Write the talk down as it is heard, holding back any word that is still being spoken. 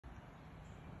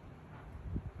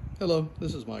Hello,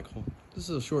 this is Michael. This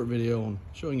is a short video on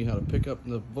showing you how to pick up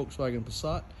the Volkswagen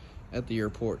Passat at the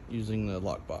airport using the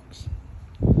lockbox.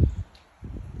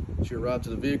 As you arrive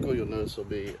to the vehicle, you'll notice there'll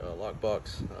be a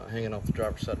lockbox hanging off the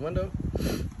driver's side window.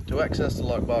 To access the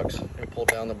lockbox, you'll pull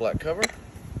down the black cover.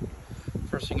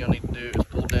 First thing you'll need to do is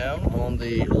pull down on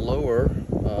the lower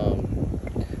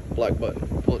black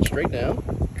button. Pull it straight down,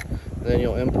 then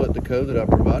you'll input the code that I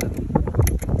provided.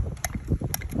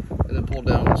 And then pull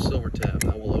down on the silver tab.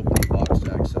 That will open the box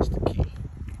to access the key.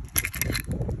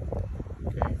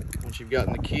 Okay. Once you've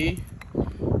gotten the key,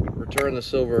 return the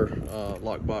silver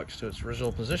lockbox to its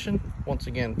original position. Once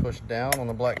again, push down on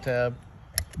the black tab,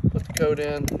 put the code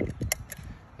in,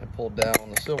 and pull down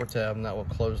on the silver tab, and that will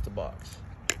close the box.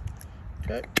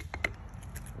 Okay.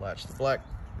 Latch the black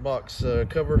box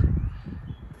cover,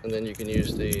 and then you can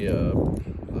use the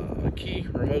key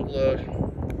remote to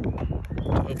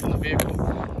open the vehicle.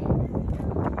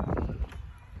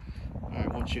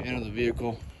 Once you enter the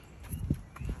vehicle,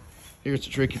 here's the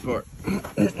tricky part.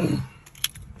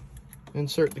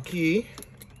 Insert the key,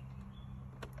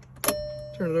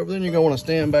 turn it over, then you're going to want to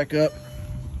stand back up,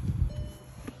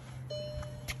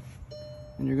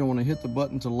 and you're going to want to hit the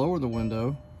button to lower the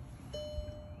window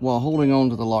while holding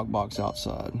on to the lockbox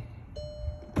outside.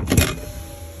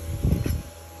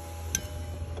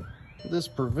 This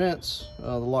prevents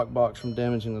the lockbox from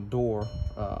damaging the door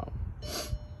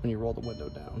when you roll the window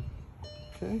down.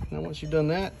 Okay, now once you've done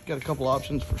that, got a couple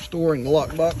options for storing the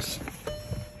lockbox.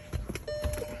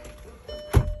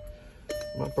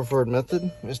 My preferred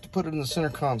method is to put it in the center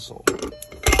console,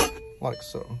 like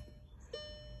so.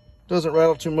 Doesn't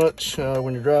rattle too much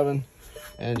when you're driving,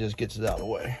 and just gets it out of the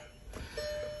way.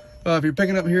 If you're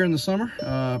picking up here in the summer,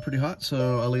 pretty hot,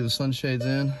 so I leave the sunshades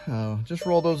in. Just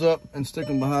roll those up and stick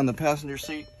them behind the passenger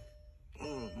seat.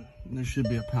 There should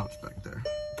be a pouch back there.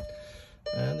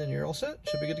 And then you're all set.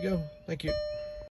 Should be good to go. Thank you.